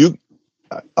mean, you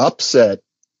upset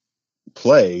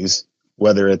plays,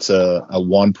 whether it's a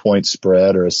 1-point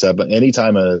spread or a 7,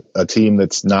 anytime a team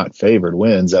that's not favored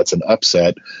wins, that's an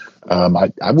upset.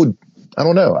 I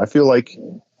don't know. I feel like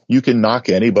you can knock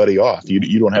anybody off.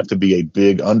 You don't have to be a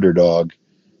big underdog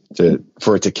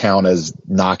for it to count as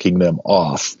knocking them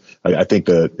off. I think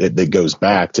that it goes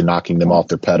back to knocking them off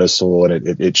their pedestal, and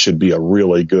it should be a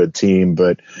really good team.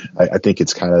 But I think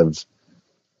it's kind of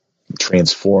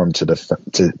transformed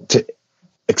to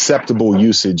acceptable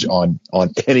usage on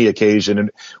any occasion.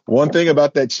 And one thing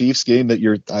about that Chiefs game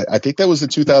that I think that was the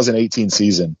 2018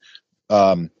 season.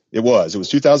 It was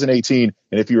 2018.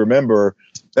 And if you remember,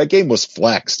 that game was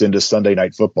flexed into Sunday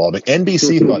Night Football. The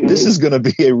NBC thought this is going to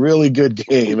be a really good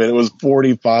game, and it was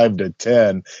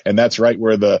 45-10. And that's right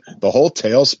where the whole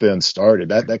tailspin started.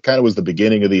 That kind of was the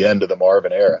beginning of the end of the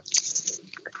Marvin era.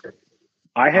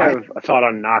 I have a thought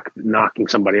on knocking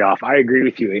somebody off. I agree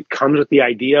with you. It comes with the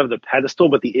idea of the pedestal,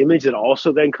 but the image that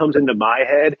also then comes into my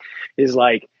head is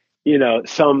like,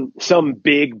 some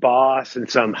big boss in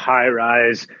some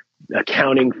high-rise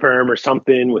accounting firm or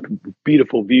something with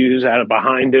beautiful views out of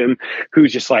behind him,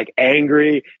 who's just like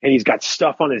angry, and he's got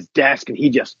stuff on his desk and he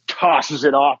just tosses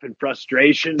it off in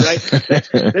frustration, right?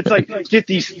 It's like, get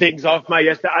these things off my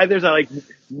desk. There's like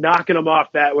knocking them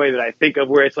off that way that I think of,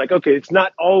 where it's like, okay, it's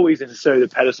not always necessarily the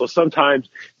pedestal. Sometimes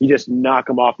you just knock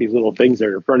them off these little things that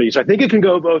are in front of you. So I think it can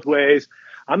go both ways.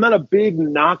 I'm not a big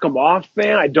knock them off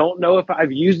fan. I don't know if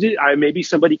I've used it. Maybe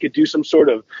somebody could do some sort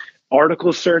of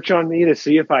article search on me to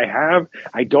see if I have.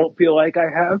 I don't feel like I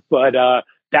have, but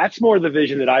that's more the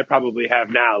vision that I probably have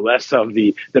now, less of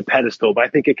the pedestal. But I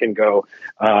think it can go.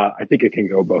 I think it can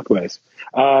go both ways.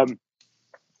 All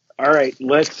right,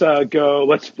 let's go.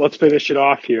 Let's finish it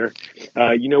off here.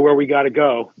 You know where we got to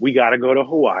go? We got to go to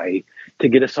Hawaii to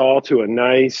get us all to a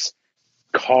nice,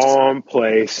 calm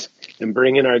place and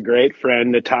bring in our great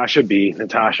friend Natasha B.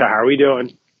 Natasha, how are we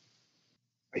doing?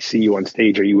 I see you on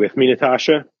stage. Are you with me,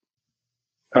 Natasha?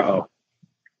 Uh-oh.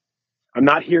 I'm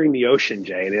not hearing the ocean,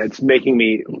 Jay, and it's making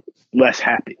me less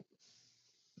happy.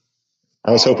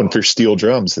 I was hoping for steel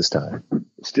drums this time.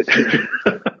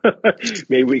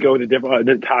 Maybe we go to different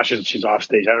Natasha. She's off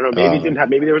stage. I don't know. Maybe it didn't have.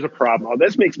 Maybe there was a problem. Oh,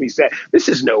 this makes me sad. This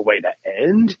is no way to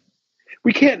end.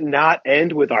 We can't not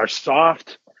end with our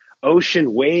soft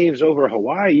ocean waves over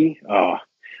Hawaii. Oh,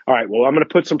 all right. Well, I'm going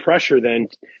to put some pressure then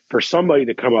for somebody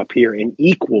to come up here and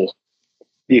equal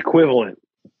the equivalent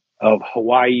of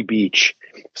Hawaii Beach.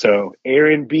 So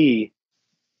Aaron B.,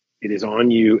 it is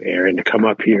on you, Aaron, to come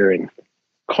up here and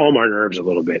calm our nerves a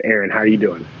little bit. Aaron, how are you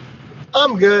doing?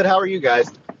 I'm good. How are you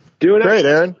guys? Doing great,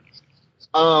 Aaron.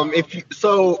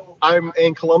 So I'm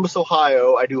in Columbus,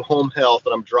 Ohio. I do home health,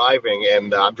 and I'm driving,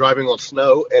 I'm driving on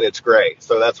snow, and it's gray.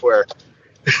 So that's where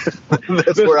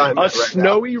I'm at right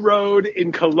snowy now. Road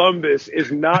in Columbus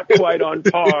is not quite on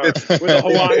par with a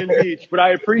Hawaiian beach, but I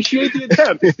appreciate the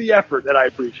attempt. It's the effort that I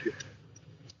appreciate.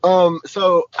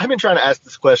 So I've been trying to ask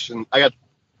this question. I got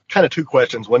kind of two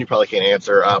questions. One you probably can't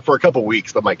answer for a couple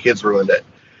weeks, but my kids ruined it.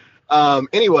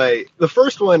 Anyway, the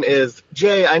first one is,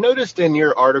 Jay, I noticed in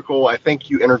your article, I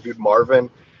think you interviewed Marvin,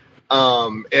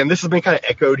 and this has been kind of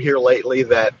echoed here lately,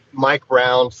 that Mike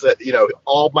Brown said,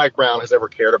 all Mike Brown has ever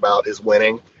cared about is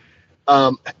winning.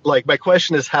 My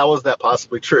question is, how is that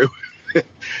possibly true?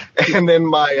 And then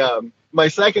my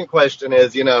second question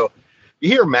is, you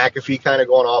hear McAfee kind of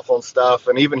going off on stuff,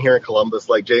 and even here in Columbus,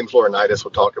 like James Laurinaitis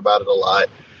will talk about it a lot,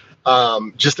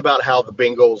 just about how the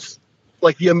Bengals,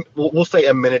 we'll say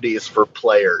amenities for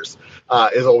players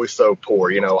is always so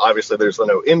poor. Obviously there's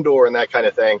no indoor and that kind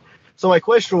of thing. So my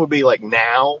question would be,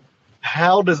 now,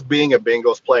 how does being a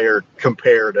Bengals player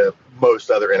compare to most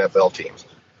other NFL teams?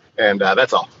 And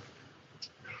that's all.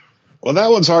 Well, that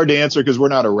one's hard to answer because we're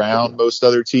not around most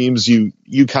other teams. You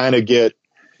can kind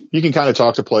of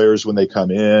talk to players when they come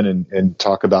in and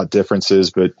talk about differences,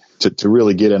 but to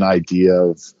really get an idea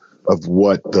of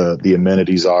what the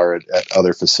amenities are at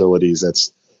other facilities,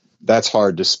 that's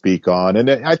hard to speak on. And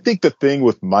I think the thing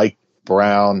with Mike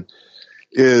Brown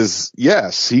is,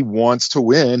 yes, he wants to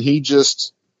win. He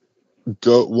just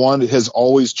has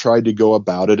always tried to go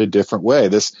about it a different way.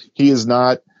 He is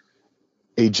not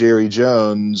a Jerry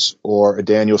Jones or a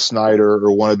Daniel Snyder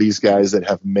or one of these guys that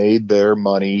have made their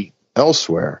money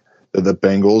elsewhere. The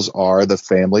Bengals are the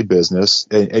family business,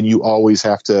 and you always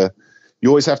have to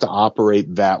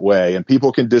operate that way. And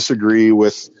people can disagree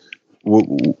with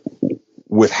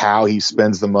how he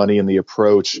spends the money and the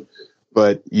approach,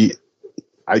 but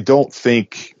I don't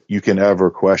think you can ever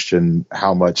question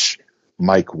how much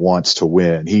Mike wants to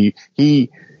win.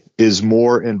 He is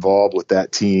more involved with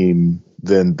that team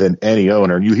than any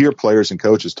owner. And you hear players and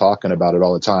coaches talking about it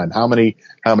all the time. How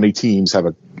many teams have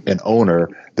an owner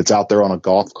that's out there on a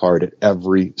golf cart at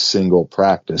every single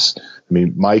practice? I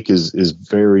mean, Mike is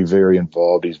very, very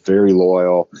involved. He's very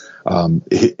loyal.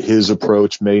 His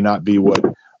approach may not be what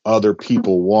other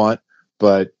people want,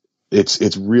 but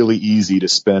it's really easy to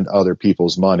spend other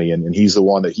people's money. And he's the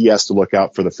one that he has to look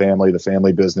out for the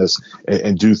family business,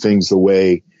 and do things the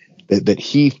way that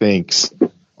he thinks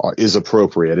is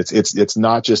appropriate. It's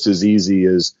not just as easy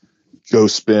as go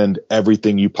spend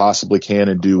everything you possibly can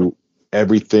and do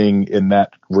everything in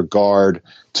that regard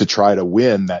to try to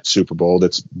win that Super Bowl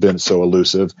that's been so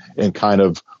elusive and kind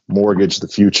of mortgage the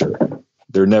future.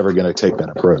 They're never going to take that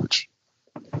approach.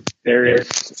 There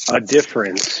is a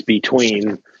difference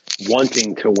between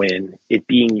wanting to win, it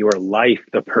being your life,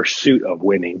 the pursuit of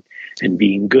winning, and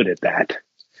being good at that.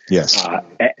 Yes.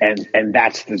 And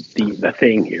that's the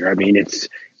thing here. I mean,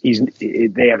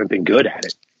 they haven't been good at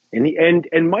it.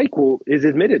 And Michael is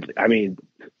admittedly, I mean,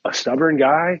 a stubborn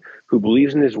guy who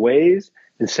believes in his ways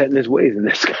and set in his ways. And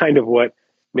that's kind of what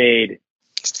made,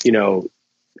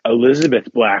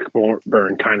 Elizabeth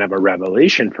Blackburn kind of a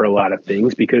revelation for a lot of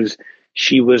things, because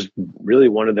she was really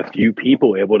one of the few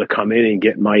people able to come in and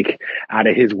get Mike out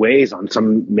of his ways on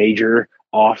some major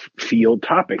off-field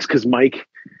topics, because Mike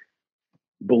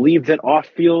believed that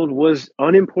off-field was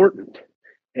unimportant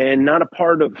and not a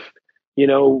part of,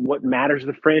 what matters to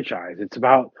the franchise. It's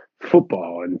about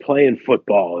football and playing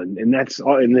football, and that's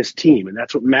all in this team, and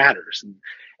that's what matters.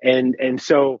 And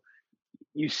so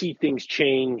you see things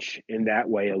change in that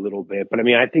way a little bit. But I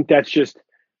mean, I think that's just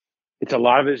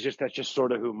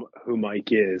sort of who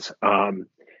Mike is.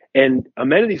 And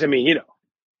amenities, I mean,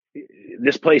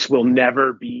 this place will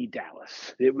never be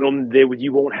Dallas.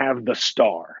 You won't have the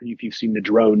star. If you've seen the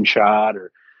drone shot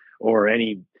or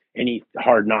any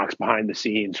Hard Knocks behind the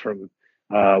scenes from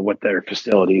what their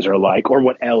facilities are like, or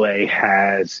what LA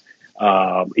has,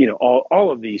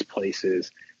 all of these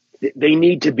places, they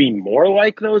need to be more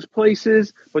like those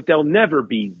places, but they'll never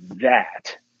be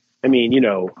that. I mean,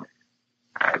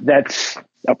 that's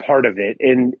a part of it.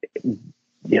 And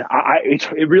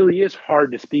it really is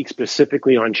hard to speak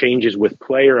specifically on changes with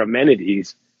player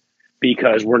amenities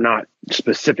because we're not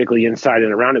specifically inside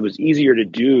and around. It was easier to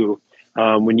do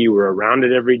when you were around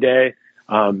it every day.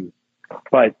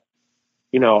 But,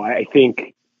 I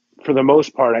think for the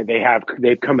most part,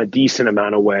 they've come a decent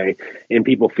amount of way, and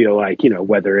people feel like,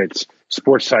 whether it's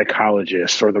sports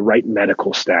psychologists or the right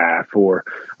medical staff or,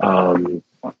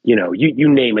 you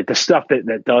name it, the stuff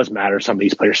that does matter, some of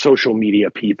these players, social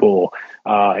media people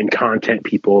and content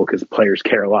people, because players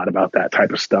care a lot about that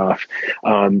type of stuff,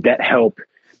 that help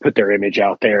put their image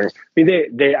out there. I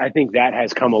mean, I think that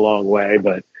has come a long way,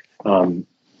 but,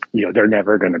 they're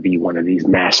never going to be one of these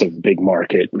massive big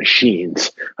market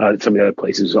machines that some of the other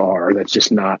places are. That's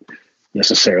just not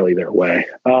necessarily their way.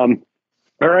 All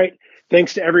right.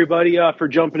 Thanks to everybody for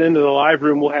jumping into the live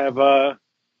room. We'll have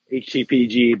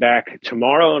HTPG back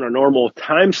tomorrow on our normal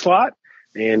time slot,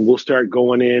 and we'll start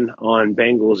going in on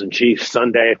Bengals and Chiefs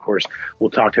Sunday. Of course,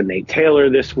 we'll talk to Nate Taylor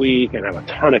this week and have a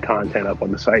ton of content up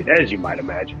on the site, as you might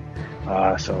imagine.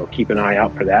 So keep an eye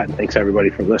out for that. And thanks everybody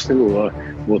for listening.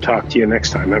 We'll talk to you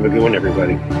next time. Have a good one,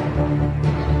 everybody.